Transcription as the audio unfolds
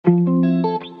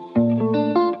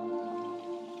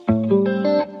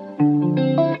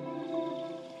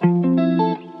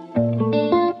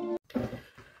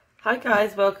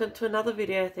guys, welcome to another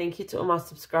video. Thank you to all my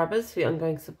subscribers for your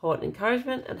ongoing support and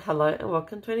encouragement, and hello and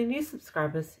welcome to any new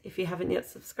subscribers. If you haven't yet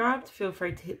subscribed, feel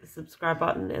free to hit the subscribe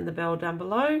button and the bell down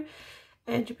below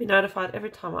and you'll be notified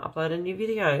every time I upload a new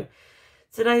video.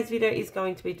 Today's video is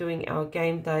going to be doing our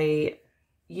game day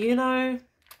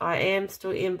I am still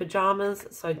in pajamas,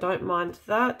 so don't mind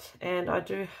that, and I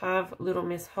do have little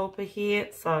Miss Helper here,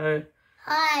 so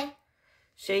hi,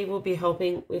 she will be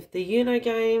helping with the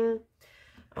game.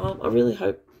 I really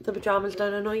hope the pajamas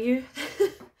don't annoy you.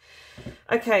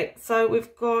 Okay, so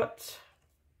we've got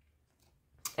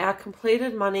our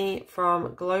completed money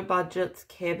from Glow Budget's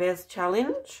Care Bears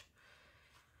Challenge.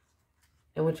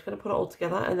 And we're just going to put it all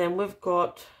together. And then we've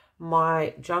got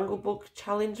my Jungle Book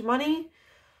Challenge money.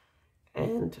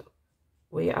 And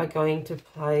we are going to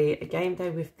play a game day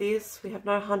with this. We have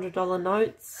no $100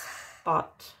 notes,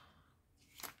 but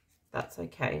that's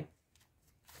okay.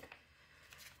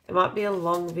 It might be a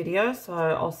long video, so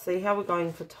I'll see how we're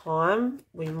going for time.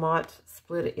 We might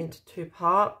split it into two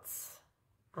parts.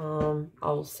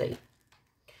 I'll see.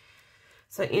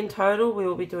 So in total, we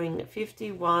will be doing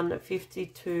 51,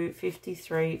 52,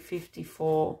 53,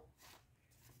 54,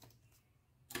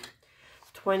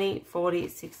 20, 40,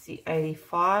 60,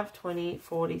 85, 20,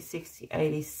 40, 60,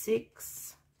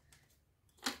 86,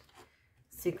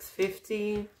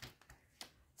 650,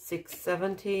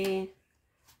 670,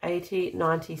 80,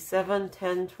 97,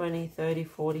 10, 20, 30,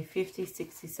 40, 50,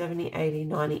 60, 70, 80,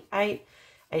 98,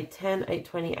 810,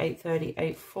 820, 830,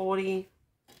 840,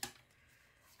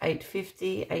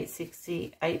 850,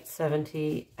 860,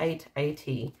 870,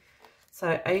 880.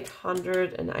 So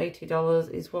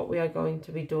 $880 is what we are going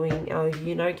to be doing our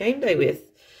game day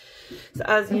with. So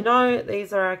as you know,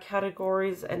 these are our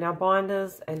categories and our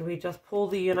binders, and we just pull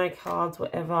the cards,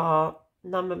 whatever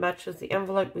number matches the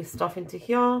envelope we stuff into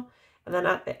here. And then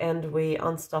at the end, we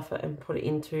unstuff it and put it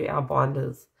into our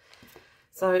binders.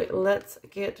 So let's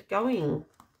get going.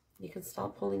 You can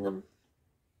start pulling them.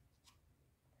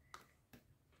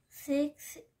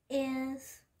 6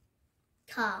 is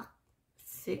car.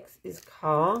 6 is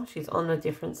car. She's on a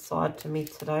different side to me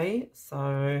today.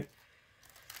 So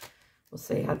we'll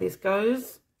see how this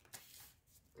goes.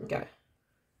 Go.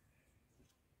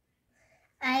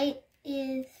 8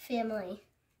 is family.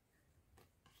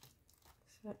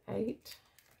 So 8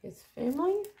 is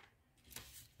family.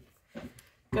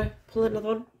 Go, pull another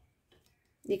one.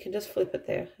 You can just flip it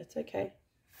there. It's okay.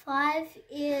 5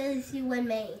 is you and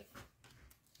me.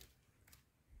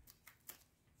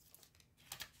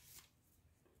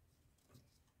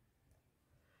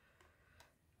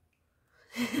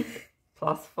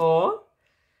 Plus 4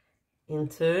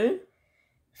 into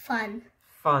fun.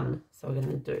 Fun. So we're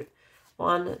going to do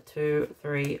 1, 2,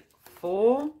 3,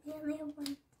 4. You only have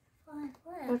 1, 5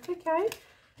 left. That's okay.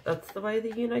 That's the way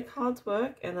the cards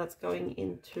work, and that's going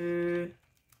into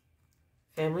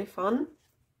family fun.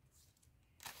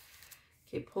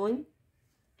 Keep pulling.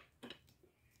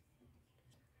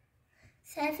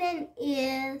 7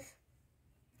 is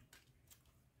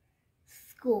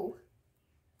school.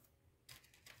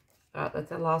 Alright,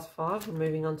 that's our last 5. We're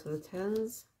moving on to the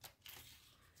 10s.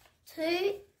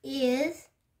 2 is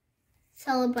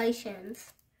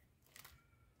celebrations.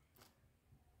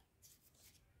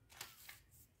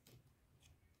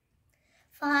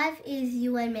 5 is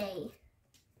you and me.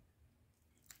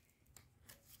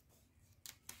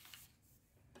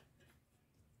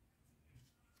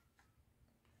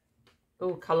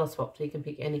 Oh, colour swap, so you can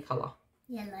pick any colour.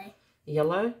 Yellow.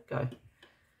 Yellow, go.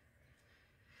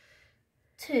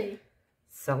 2.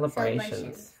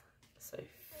 Celebrations. So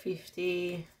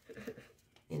 50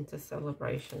 into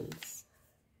celebrations.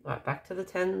 Right, back to the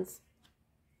 10s.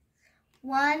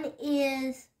 1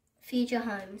 is future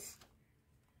homes.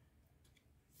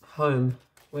 Home.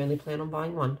 We only plan on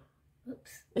buying one.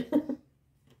 Oops.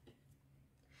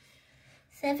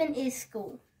 7 is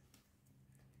school.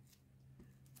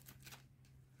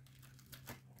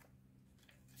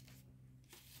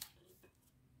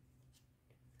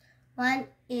 1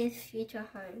 is future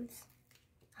homes.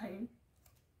 Home.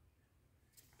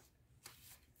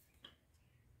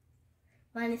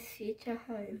 1 is future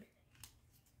home.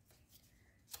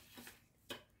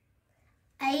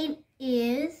 8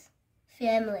 is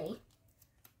family.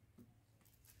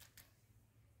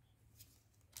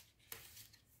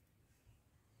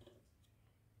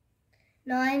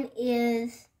 9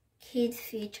 is kids'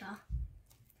 future.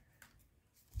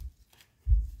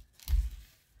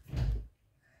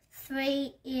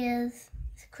 3 is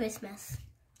Christmas.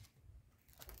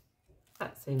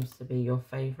 That seems to be your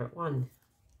favourite one.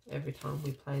 Every time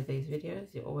we play these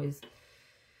videos, you always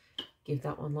give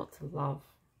that one lots of love.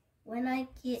 When I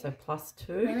get So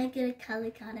 +2. When I get a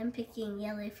colour card, I'm picking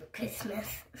yellow for Christmas.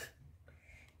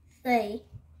 3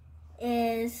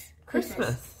 is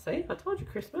Christmas. See, I told you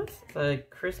Christmas. So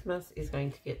Christmas is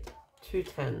going to get 2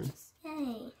 10s.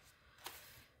 Yay.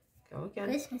 Go again.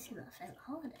 Christmas is my favourite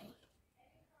holiday.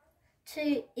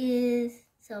 2 is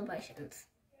celebrations.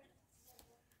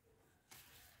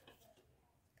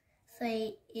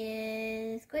 3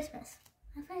 is Christmas,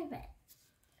 my favourite.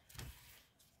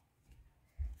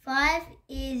 5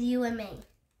 is you and me.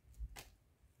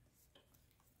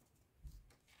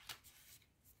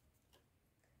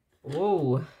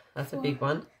 Whoa, that's a big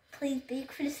one. Please be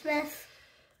Christmas.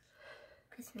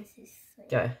 Christmas is sweet.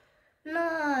 Go.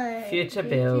 No. Future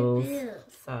bills.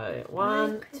 So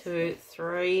 1, 2,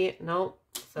 3. Nope.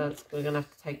 So we're going to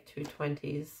have to take 2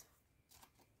 20s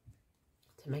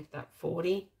to make that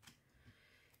 40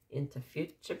 into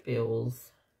future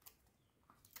bills.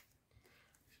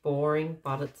 Boring,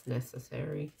 but it's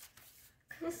necessary.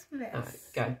 Christmas. All right,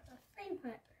 go. My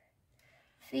favourite.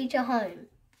 Future home.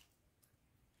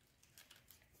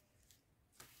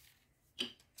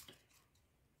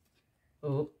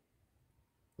 Oh.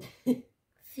 50.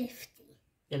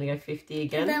 Gonna go 50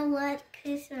 again? I want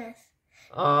Christmas.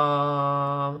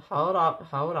 Hold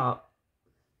up.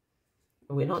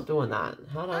 We're not doing that.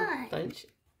 Hold on. Why? Don't you?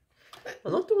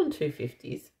 I'm not doing 2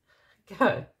 50s.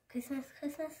 Go. Christmas.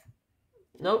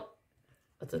 Nope.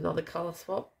 That's another colour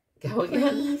swap. Go again.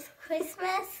 Please,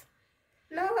 Christmas.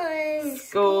 No.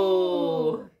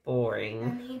 School. I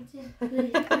Boring. need to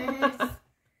Christmas.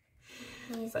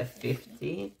 So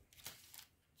 50.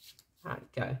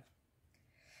 Alright, go.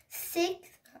 6.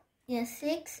 Yeah,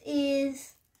 6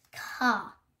 is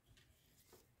car.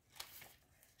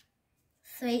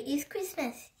 3 is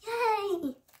Christmas.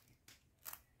 Yay!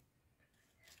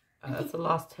 That's the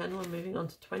last 10. We're moving on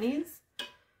to 20s.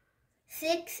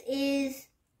 6 is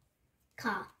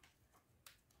car.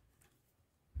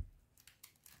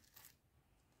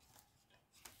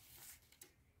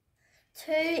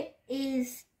 2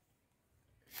 is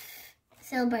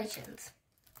celebrations.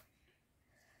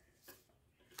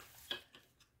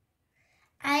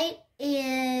 8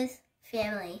 is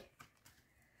family.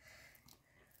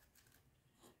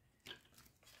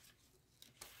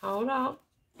 Hold up.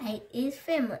 8 is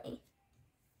family.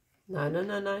 No.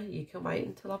 You can wait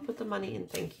until I put the money in.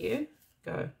 Thank you.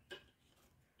 Go.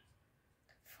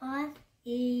 5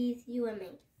 is you and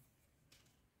me.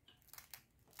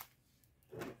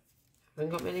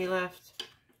 Haven't got many left.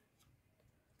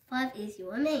 5 is you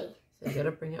and me. So you got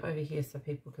to bring it over here so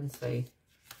people can see.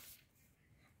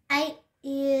 8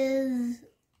 is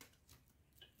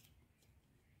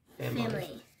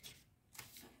family.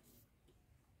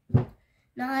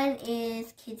 9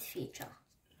 is kids' future.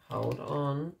 Hold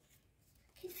on.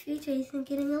 Kids' future isn't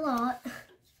getting a lot.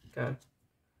 Go.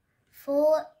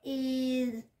 4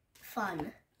 is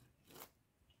fun.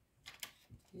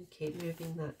 You keep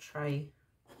moving that tray.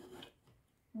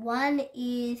 1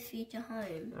 is future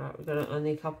home. Alright, we've got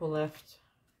only a couple left.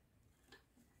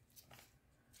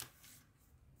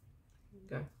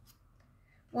 Go.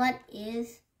 1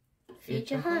 is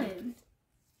future home.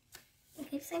 I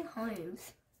keep saying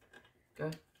homes.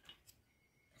 Go.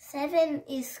 7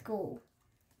 is school.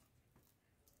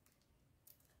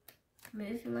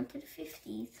 Moving on to the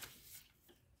 50s.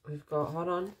 We've got, hold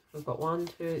on, we've got 1,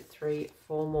 2, 3,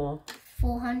 4 more.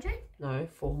 400. No,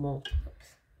 4 more.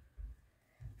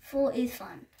 4 is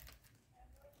fun.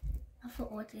 I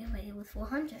thought altogether it was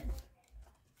 400.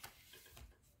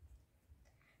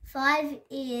 5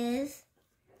 is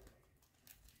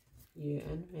You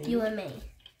and me. you and me.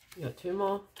 You got 2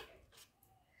 more.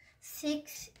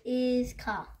 6 is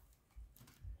car.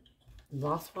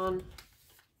 Last one.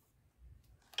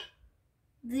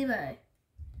 0.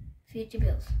 Future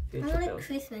bills. Future I wanted bills.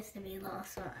 Christmas to be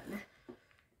last one.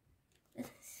 This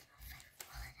is my favourite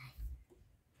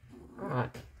holiday.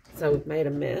 Alright, so we've made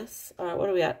a mess. Alright, what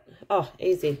are we at? Oh,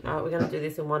 easy. Alright, we're going to do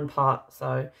this in one part.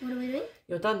 So What are we doing?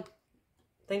 you're done.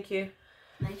 Thank you.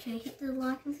 Make sure you hit the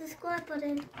like and subscribe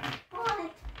button. Bye.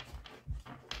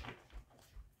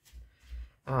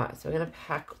 Alright, so we're going to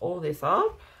pack all this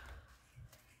up.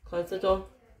 Close the door.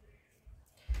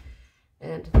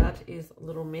 And that is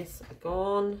Little Miss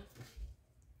gone.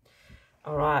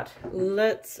 Alright,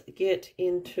 let's get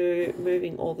into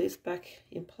moving all this back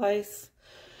in place.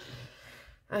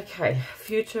 Okay,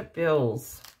 future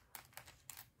bills.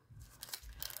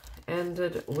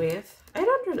 Ended with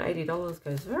 $880,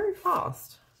 goes very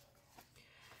fast.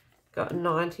 Got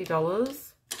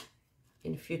 $90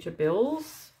 in future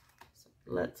bills. So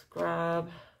let's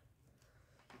grab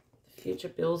the future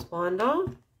bills binder.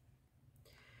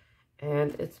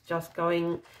 And it's just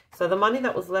going, so the money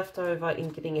that was left over in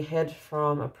getting ahead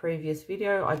from a previous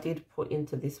video, I did put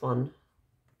into this one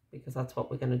because that's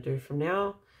what we're going to do from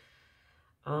now.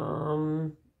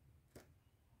 And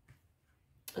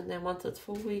then once it's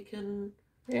full, we can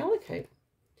reallocate.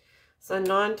 So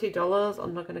 $90,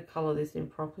 I'm not going to color this in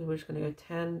properly. We're just going to go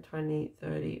 10, 20,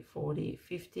 30, 40,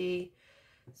 50,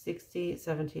 60,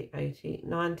 70, 80,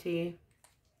 90.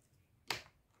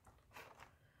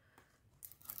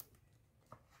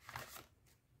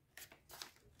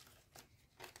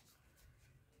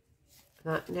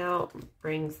 That now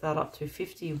brings that up to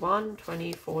 51,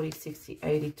 20, 40, 60,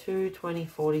 82, 20,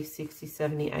 40, 60,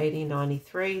 70, 80,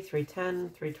 93, 310,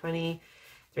 320,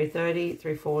 330,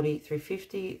 340,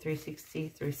 350, 360,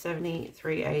 370,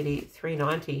 380,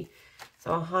 390.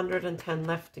 So 110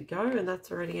 left to go, and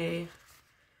that's already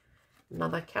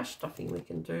another cash stuffing we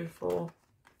can do for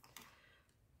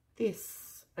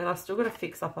this. And I've still got to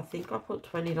fix up. I think I put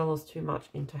 $20 too much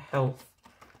into health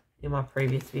in my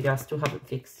previous video. I still haven't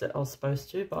fixed it. I was supposed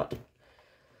to, but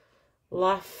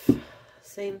life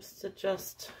seems to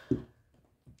just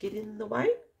get in the way.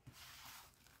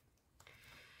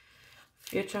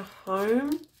 Future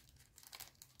home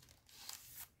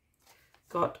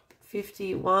got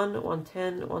 51,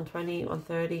 110, 120,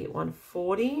 130,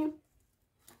 140.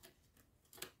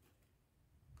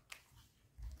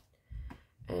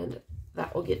 And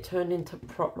that will get turned into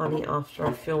prop money after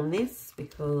I film this,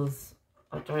 because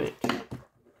I don't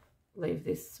leave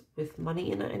this with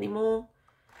money in it anymore.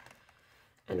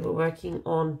 And we're working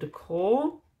on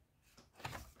decor.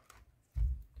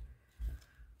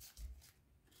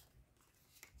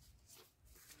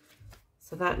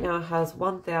 So that now has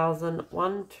 1,000,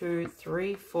 1, 2,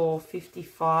 3, 4,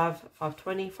 55,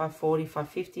 520, 540,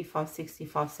 550, 560,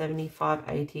 570,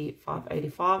 580,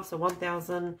 585. So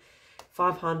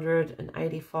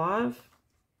 1,585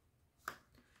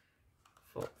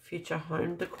 for future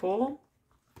home decor.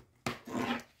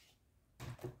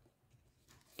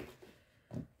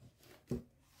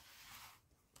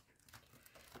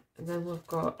 And then we've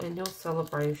got annual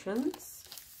celebrations.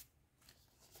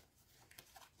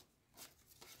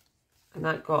 And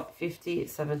that got 50,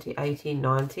 70, 80,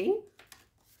 90.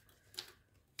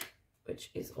 Which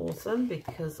is awesome,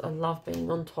 because I love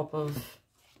being on top of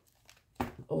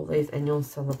all these annual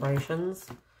celebrations.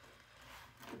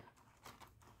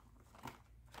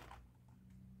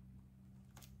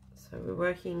 So we're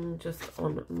working just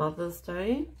on Mother's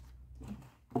Day.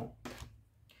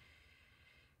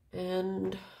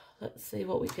 And let's see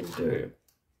what we can do.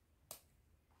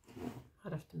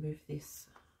 I'd have to move this.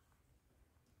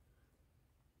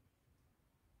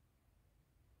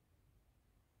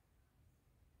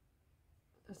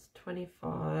 That's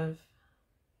 25.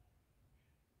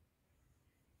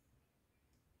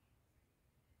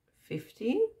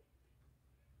 50.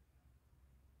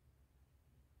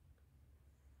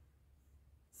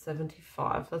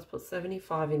 75. Let's put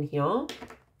 75 in here. So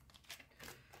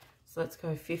let's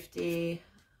go 50,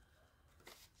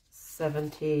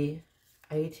 70,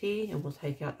 80, and we'll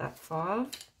take out that 5.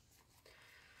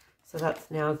 So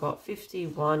that's now got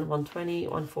 51, 120,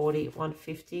 140,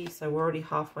 150. So we're already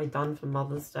halfway done for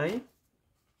Mother's Day.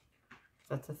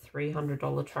 That's a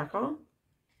 $300 tracker.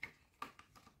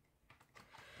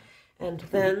 And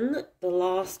then the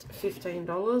last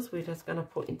 $15 we're just going to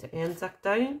put into Anzac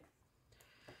Day.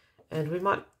 And we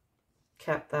might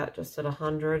cap that just at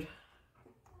 100.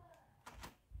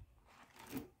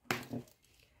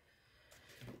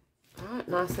 Alright,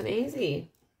 nice and easy.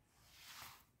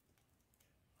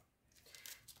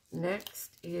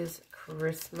 Next is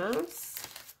Christmas.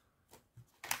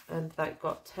 And that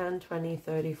got 10, 20,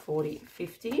 30, 40,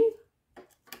 50.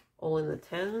 All in the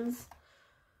 10s.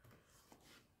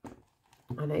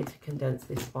 I need to condense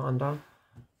this binder.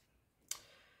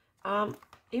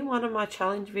 In one of my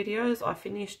challenge videos, I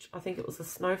finished, I think it was a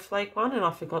snowflake one, and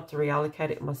I forgot to reallocate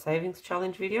it in my savings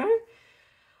challenge video.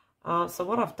 So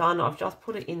what I've done, I've just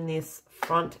put it in this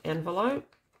front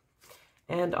envelope,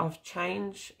 and I've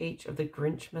changed each of the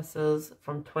Grinchmasses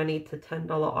from $20 to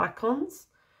 $10 icons.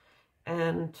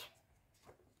 And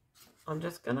I'm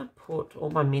just going to put all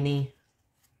my mini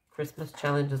Christmas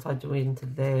challenges I do into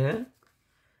there.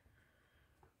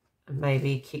 And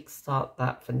maybe kickstart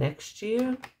that for next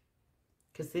year,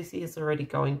 because this year's already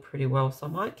going pretty well. So I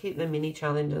might keep the mini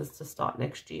challenges to start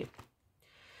next year.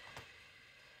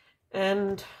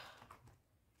 And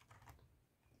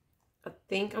I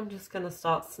think I'm just going to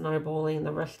start snowballing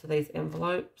the rest of these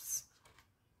envelopes.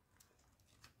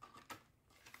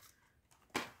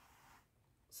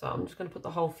 So I'm just going to put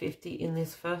the whole 50 in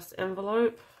this first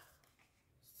envelope.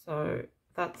 So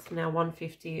that's now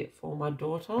 150 for my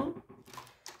daughter.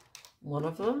 one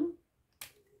of them.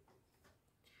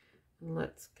 And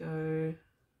let's go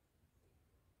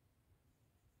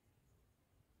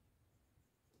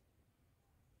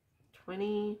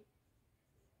 $20.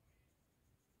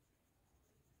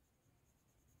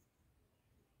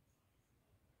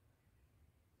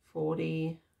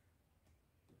 $40.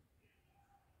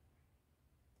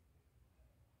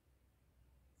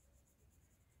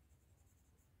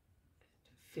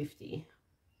 $50.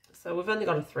 So we've only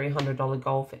got a $300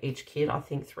 goal for each kid. I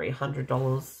think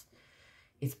 $300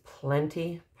 is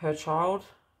plenty per child.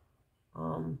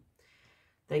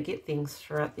 They get things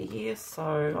throughout the year,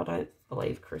 so I don't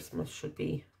believe Christmas should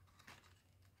be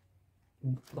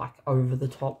like over the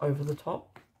top.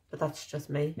 But that's just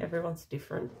me. Everyone's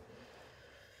different.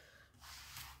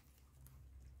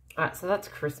 Alright, so that's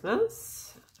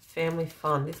Christmas. Family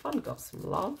fun. This one got some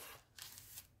love.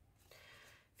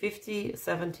 50,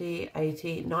 70,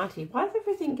 80, 90. Why is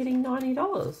everything getting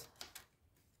 $90?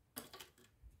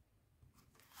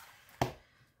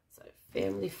 So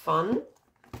family fun.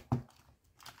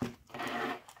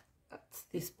 That's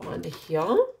this binder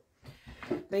here.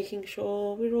 Making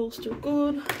sure we're all still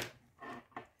good.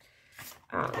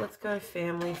 Alright, let's go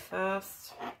family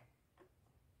first.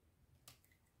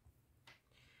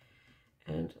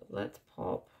 And let's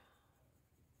pop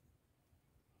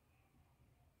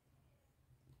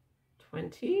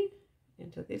 20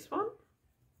 into this one.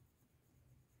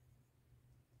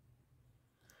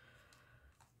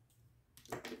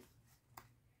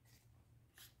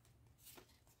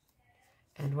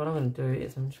 And what I'm going to do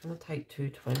is I'm just going to take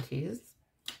two 20s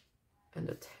and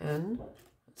a 10.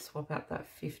 Swap out that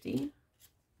 50.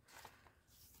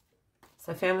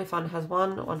 So family fun has 1,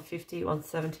 150,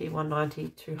 170, 190,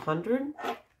 200.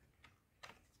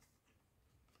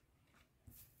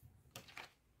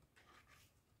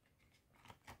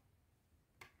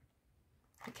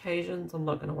 Occasions I'm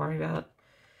not going to worry about.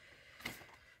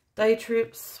 Day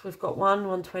trips, we've got 1,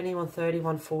 120, 130,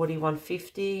 140,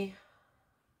 150.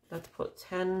 Let's put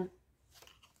 10.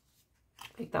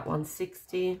 Make that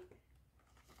 160.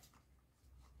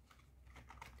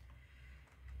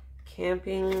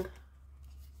 Camping.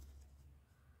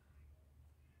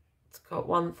 It's got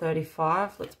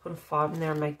 135. Let's put a 5 in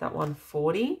there and make that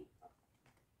 140.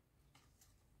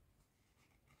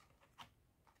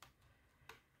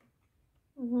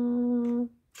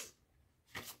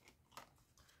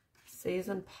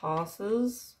 Season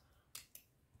passes.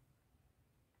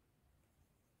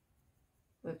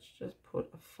 Let's just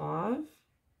put a 5.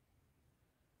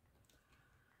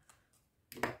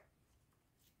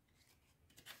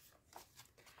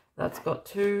 That's got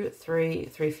 2, 3,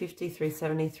 350,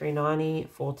 370, 390,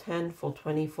 410,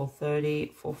 420,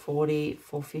 430, 440,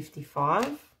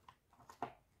 455.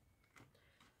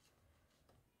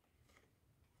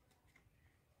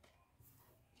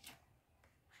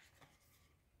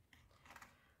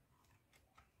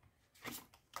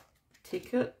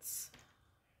 Tickets.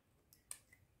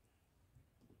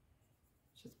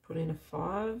 Just put in a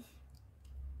 5.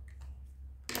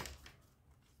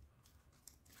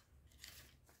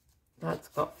 That's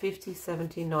got 50,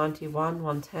 70, 91,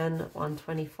 110,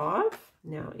 125.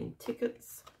 Now in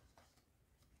tickets.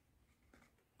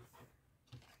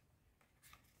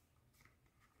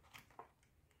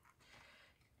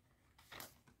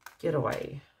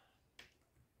 Getaway.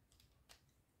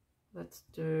 Let's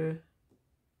do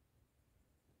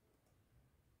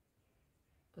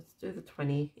the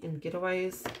 20 in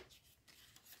getaways.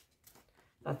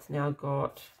 That's now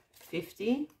got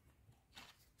 50.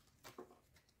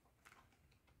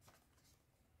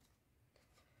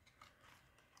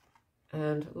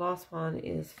 And last one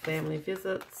is family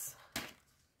visits.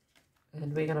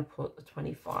 And we're going to put the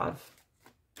 25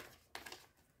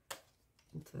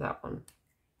 into that one.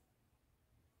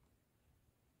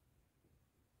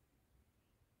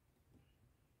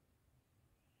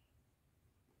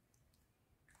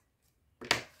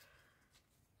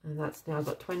 And that's now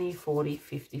got 20, 40,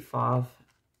 55.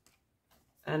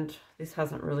 And this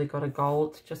hasn't really got a goal.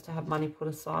 It's just to have money put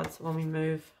aside. So when we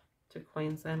move to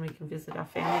Queensland, we can visit our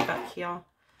family back here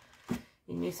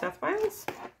in New South Wales.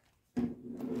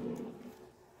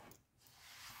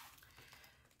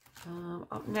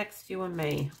 Up next, you and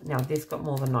me. Now, this got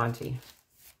more than 90.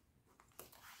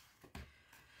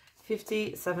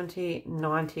 50, 70,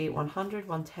 90, 100,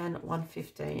 110,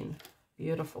 115.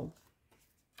 Beautiful.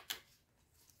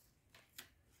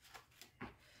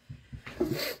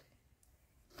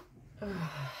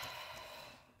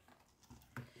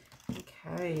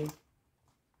 Okay.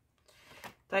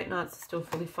 Date nights are still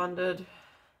fully funded.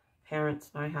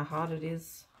 Parents know how hard it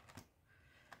is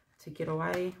to get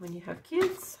away when you have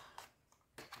kids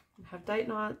and have date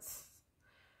nights.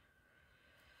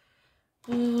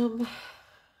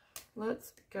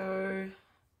 Let's go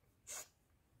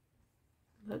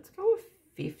with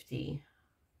 50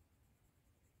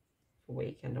 for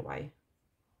weekend away.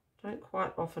 Don't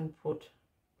quite often put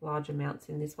large amounts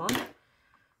in this one,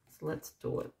 so let's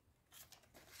do it.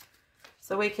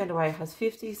 So weekend away has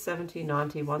 50, 70,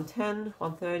 90, 110,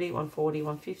 130, 140,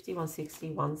 150, 160,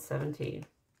 170.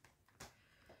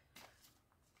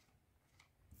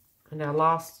 And now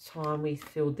last time we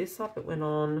filled this up, it went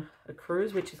on a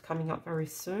cruise, which is coming up very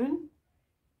soon.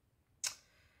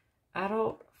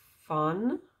 Adult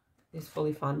fun is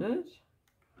fully funded.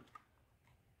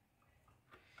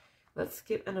 Let's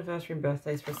skip anniversary and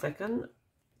birthdays for a second.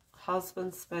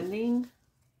 Husband spending.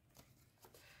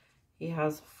 He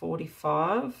has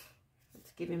 45.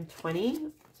 Let's give him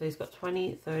 20. So he's got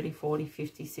 20, 30, 40,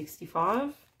 50,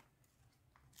 65.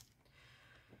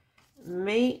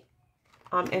 Me,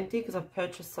 I'm empty because I've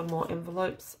purchased some more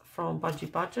envelopes from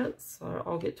Budgie Budgets. So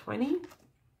I'll get 20.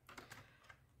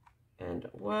 And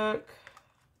work,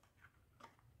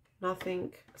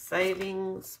 nothing.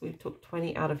 Savings, we took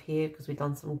 20 out of here because we've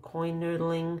done some coin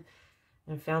noodling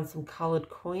and found some coloured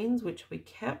coins, which we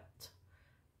kept.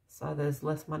 So there's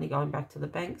less money going back to the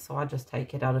bank, so I just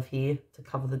take it out of here to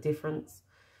cover the difference.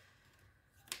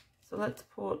 So let's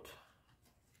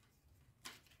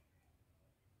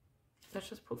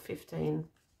just put 15.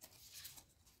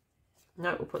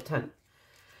 No, we'll put 10.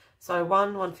 So 1,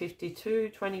 150,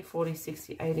 2, 20, 40,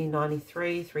 60, 80,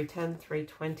 93, 310,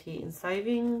 320 in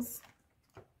savings.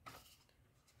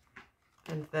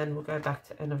 And then we'll go back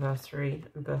to anniversary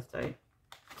and birthday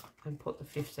and put the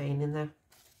 15 in there.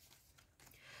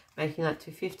 Making that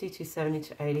 250, 270,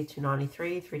 280,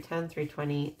 293, 310,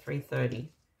 320,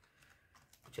 330.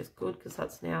 Which is good because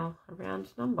that's now a round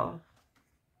number.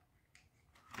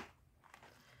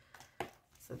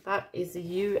 So that is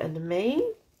you and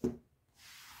me.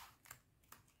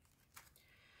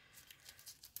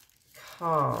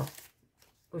 Car.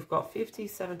 We've got 50,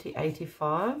 70,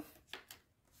 85.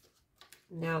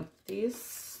 Now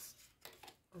this,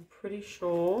 I'm pretty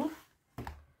sure,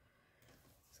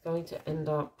 is going to end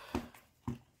up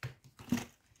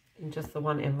in just the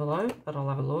one envelope, but I'll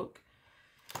have a look.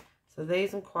 So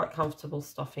these I'm quite comfortable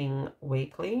stuffing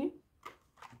weekly.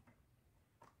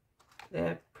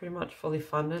 They're pretty much fully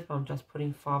funded, but I'm just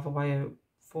putting 5 away a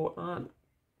fortnight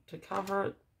to cover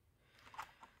it.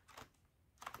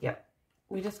 Yep.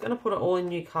 We're just going to put it all in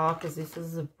new car because this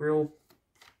is a real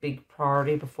big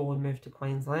priority before we move to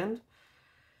Queensland.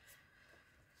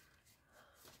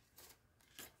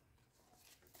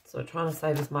 So we're trying to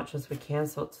save as much as we can,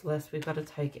 so it's less we've got to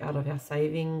take out of our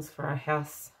savings for our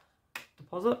house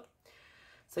deposit.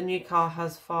 So new car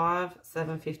has 5,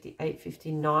 750,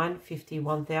 850, 950,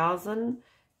 1,000,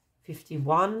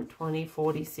 51, 20,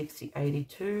 40, 60,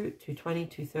 82, 220,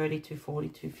 230, 240,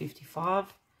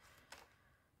 255.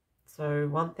 So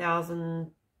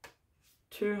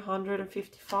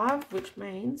 1,255, which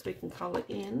means we can colour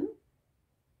in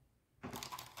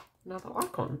another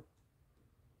icon.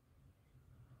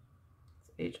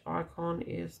 So each icon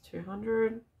is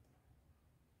 200.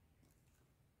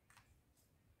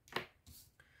 So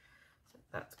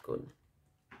that's good.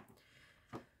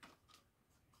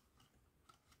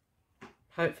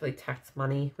 Hopefully tax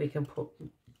money, we can put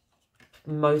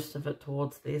most of it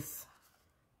towards this.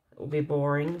 It will be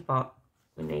boring, but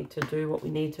we need to do what we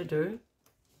need to do.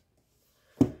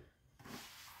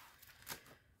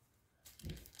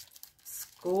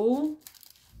 School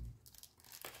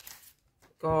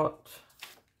got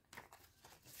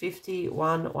 50,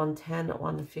 1, 110,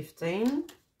 115.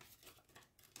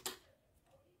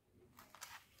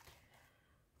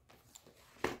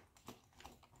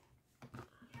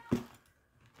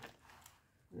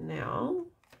 Now,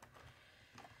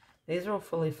 these are all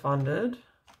fully funded.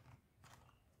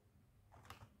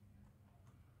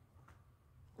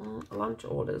 Lunch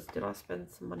orders. Did I spend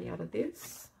some money out of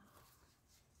this?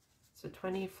 So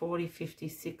 20, 40, 50,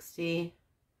 60.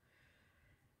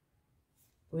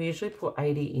 We usually put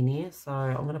 80 in here, so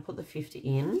I'm going to put the 50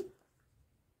 in.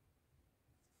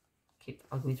 Keep the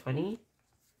ugly 20.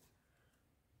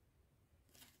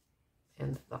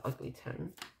 And the ugly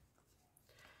 10. So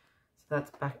that's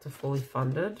back to fully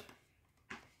funded.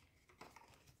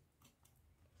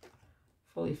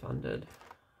 Fully funded.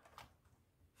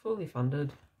 Fully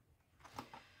funded.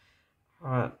 All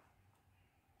right.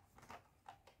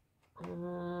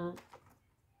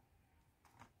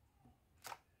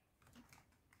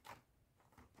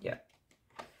 Yeah.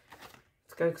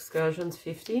 Let's go excursions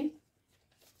 50.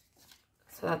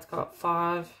 So that's got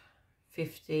 5,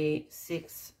 50,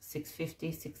 6,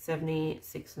 650, 670,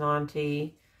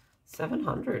 690,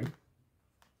 700.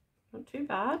 Not too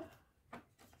bad.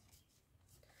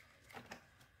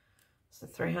 So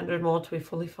 300 more till we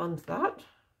fully fund that.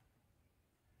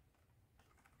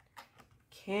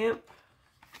 Camp,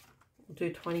 we'll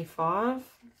do 25.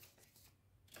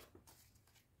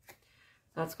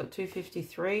 That's got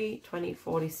 253, 20,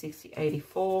 40, 60,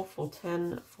 84,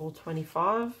 410,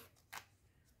 425.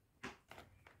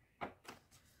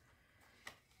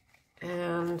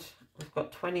 And we've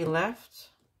got 20 left.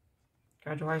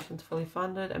 Graduation's fully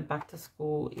funded, and back to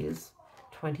school is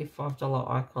 $25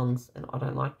 icons, and I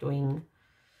don't like doing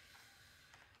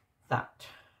that.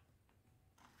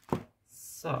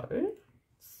 So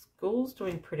school's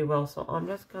doing pretty well, so I'm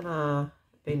just gonna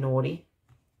be naughty.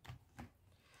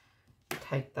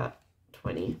 Take that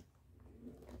 20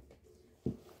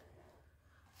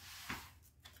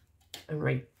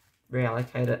 and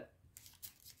reallocate it.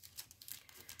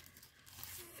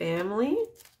 Family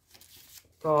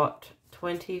got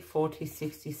 20, 40,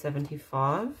 60,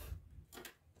 75. I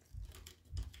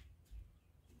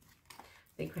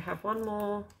think we have one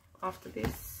more after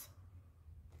this.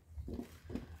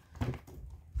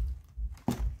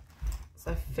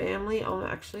 So family, I'm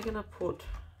actually going to put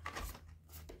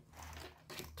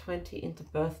 20 into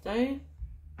birthday.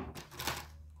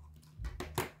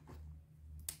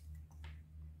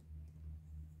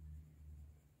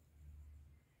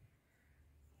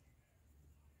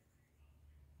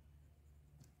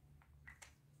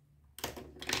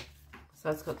 So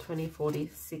it's got 20,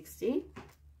 40, 60.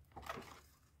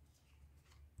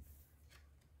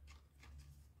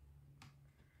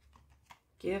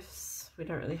 Gifts, we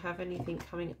don't really have anything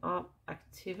coming up.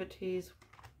 Activities,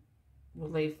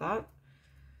 we'll leave that.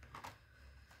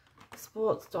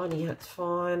 Sports, dining, it's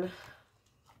fine.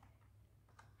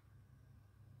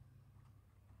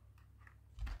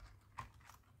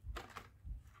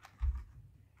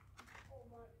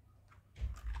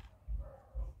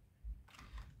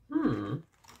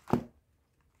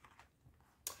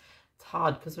 It's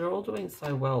hard because they're all doing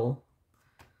so well.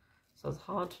 So it's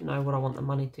hard to know what I want the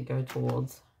money to go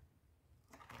towards.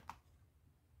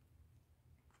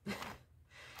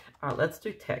 Alright, let's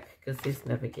do tech because this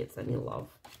never gets any love.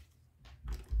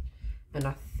 And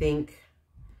I think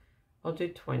I'll do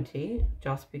 20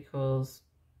 just because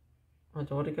my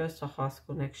daughter goes to high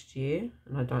school next year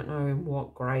and I don't know in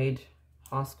what grade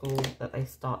high school that they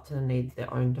start to need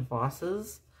their own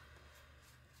devices.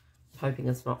 Hoping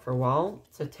it's not for a while.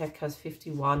 So tech has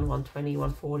 51, 120,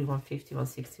 140, 150,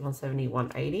 160, 170,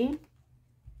 180.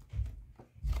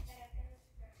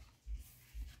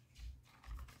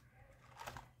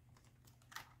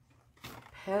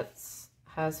 Pets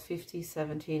has 50,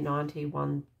 70, 90,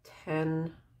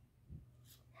 110,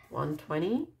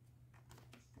 120.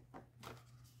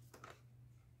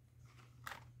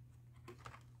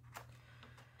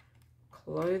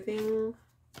 Clothing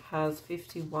has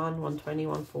 51, 120,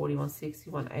 140, 160,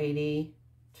 180,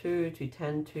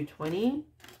 210, 220.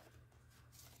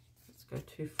 Let's go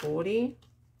 240.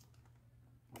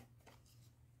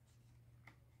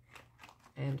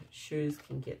 And shoes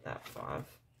can get that 5.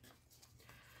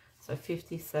 So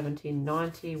 50, 70,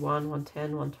 90, 110,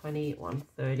 120,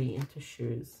 130 into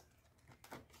shoes.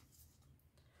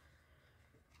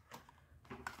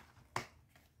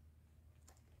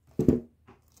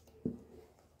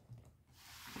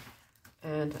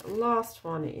 And last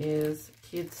one is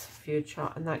kids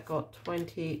future, and that got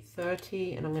 20,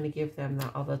 30, and I'm going to give them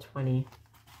that other 20.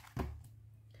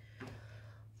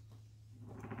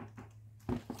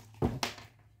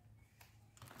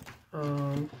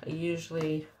 I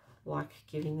usually like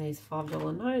giving these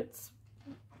 $5 notes.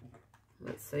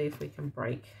 Let's see if we can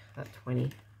break that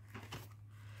 20.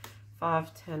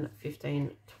 5, 10,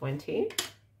 15, 20.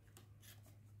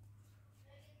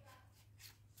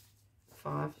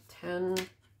 5, 10,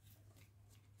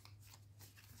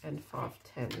 and 5,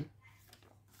 10.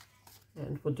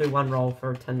 And we'll do one roll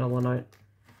for a $10 note.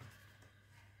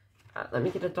 Let me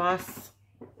get a dice.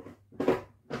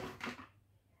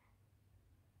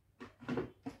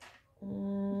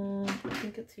 I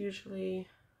think it's usually,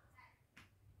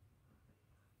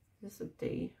 is this a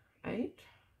D8?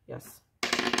 Yes.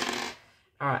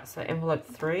 All right, so envelope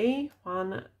 3.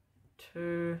 1,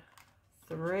 2,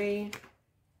 3.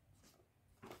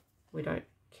 We don't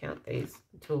count these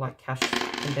until like cash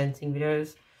condensing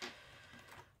videos.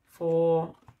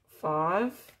 4,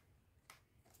 5.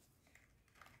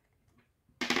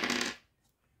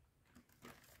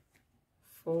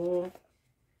 4,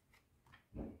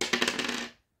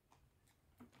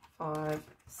 5,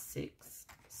 6,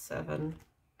 7,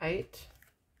 8.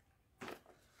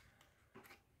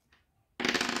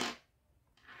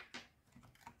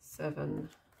 7,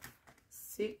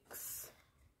 6.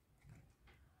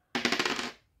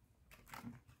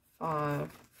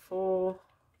 5, 4.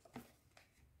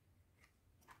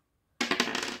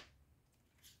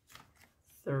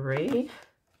 3,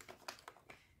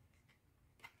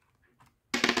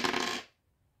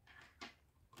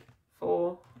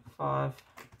 4, 5,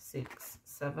 6,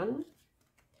 7,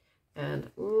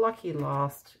 and lucky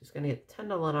last is going to get $10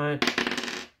 note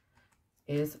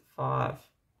is 5,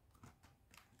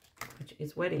 which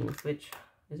is weddings, which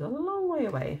is a long way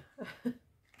away.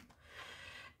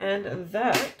 And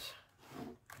that,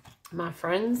 my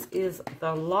friends, is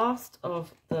the last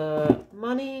of the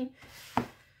money.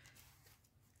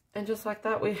 And just like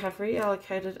that, we have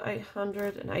reallocated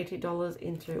 $880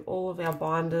 into all of our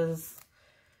binders.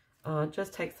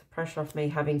 Just takes the pressure off me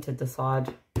having to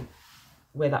decide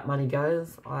where that money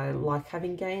goes. I like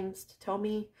having games to tell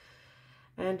me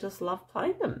and just love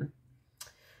playing them.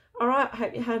 Alright,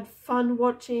 hope you had fun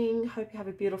watching. Hope you have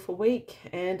a beautiful week,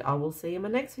 and I will see you in my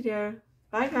next video.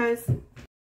 Bye guys.